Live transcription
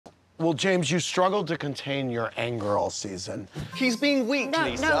Well, James, you struggled to contain your anger all season. He's being weak,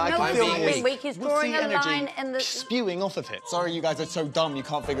 Lisa. No, I he's feel not being weak. He's drawing a line in the... spewing off of it. Sorry you guys are so dumb you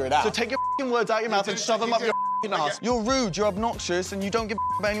can't figure it out. So take your words out your mouth and shove them up your ass. You're rude, you're obnoxious, and you don't give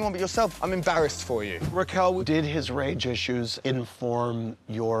about anyone but yourself. I'm embarrassed for you. Raquel, did his rage issues inform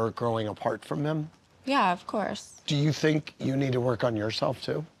your growing apart from him? Yeah, of course. Do you think you need to work on yourself,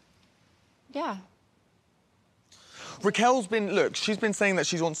 too? Yeah. Raquel's been, look, she's been saying that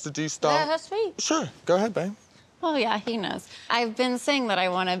she wants to do stuff. Let her speak. Sure, go ahead, babe. Well, yeah, he knows. I've been saying that I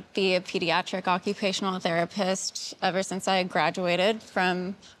want to be a pediatric occupational therapist ever since I graduated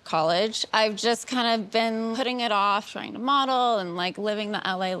from college. I've just kind of been putting it off, trying to model and, like, living the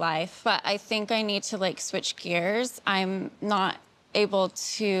LA life. But I think I need to, like, switch gears. I'm not able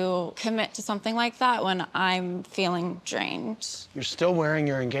to commit to something like that when I'm feeling drained. You're still wearing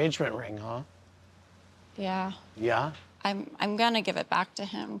your engagement ring, huh? Yeah. Yeah? I'm gonna give it back to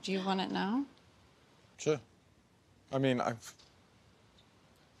him. Do you want it now? Sure. I mean, I've...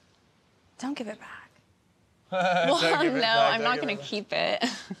 Don't give it back. Well, no, I'm not gonna keep it.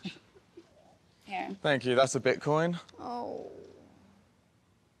 Here. Thank you, that's a Bitcoin. Oh.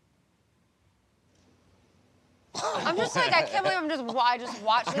 I'm just like, I can't believe I just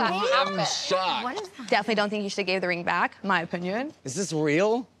watched that happen. I'm shocked. What is that? Definitely don't think you should give the ring back, my opinion. Is this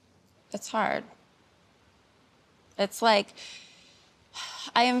real? It's hard. It's like,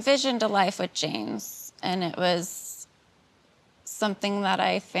 I envisioned a life with James, and it was something that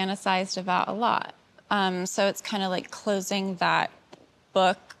I fantasized about a lot. So it's kind of like closing that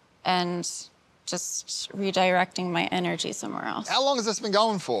book and just redirecting my energy somewhere else. How long has this been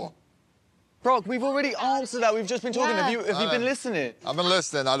going for? Brock, we've already answered that. We've just been talking. Yeah. Have you been listening? I've been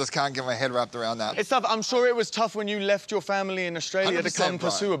listening. I just can't get my head wrapped around that. It's tough. I'm sure it was tough when you left your family in Australia to 100%, come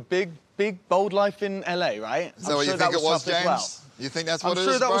pursue a big, bold life in LA, right? Is that what you think it was, James? Well. You think that's what it is,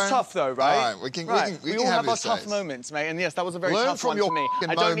 I'm sure that was tough, though, right? All right, we can we all have have our this tough days. moments, mate. And yes, that was a very Learn tough from one your for me. f***ing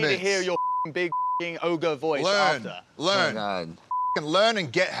I don't need to moments. hear your big ogre voice Learn, after. learn. Oh, God. Learn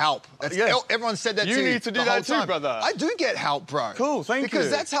and get help. That's, Yeah. Everyone said that You to you. need to do the that whole too, time. brother. I do get help, bro. Cool, thank you.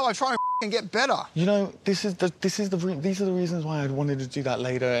 Because that's how I try and get better. You know, these are the reasons why I wanted to do that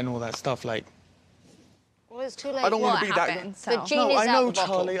later and all that stuff. Like, Well, it's too late. I don't Well, want to it be happened, that. so. The genie No, is I know, out the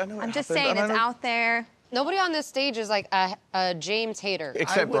bottle. Charlie. I know. I'm just happened, saying, and I it's know- out there. Nobody on this stage is like a James hater.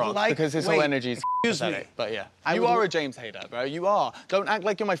 Except would Brock, like- because his whole wait, energy is excuse me. pathetic. But yeah, I you would- are a James hater, bro. You are. Don't act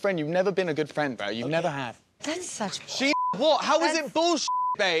like you're my friend. You've never been a good friend, bro. You never have. That's such She what? How is it bullshit,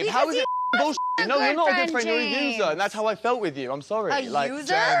 babe? How is it bullshit? No, you're not a good friend. You're a user, and that's how I felt with you. I'm sorry. A like,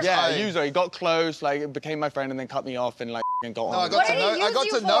 user? Yeah, Hey. a user. He got close, like, became my friend, and then cut me off and like and got on. No, I with got it. to know. did he I got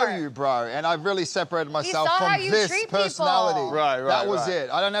use to you know for? you, bro, and I've really separated myself saw from how you this treat people. personality. Right, That was right. it.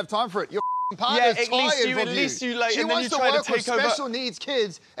 I don't have time for it. Your partner's Yeah, at tired least you- of at least you, like, She and then wants you to try to work with take over- special needs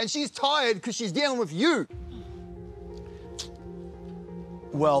kids, and she's tired because she's dealing with you.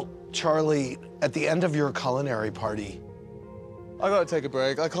 Well, Charlie, at the end of your culinary party, I gotta take a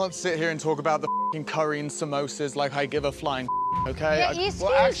break. I can't sit here and talk about the f***ing curry and samosas like I give a flying okay? Yeah,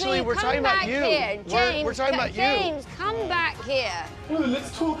 well, actually, we're come talking back about you. Here. James, We're talking about you. James, come back here. Oh,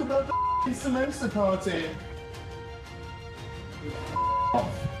 let's talk about the samosa party.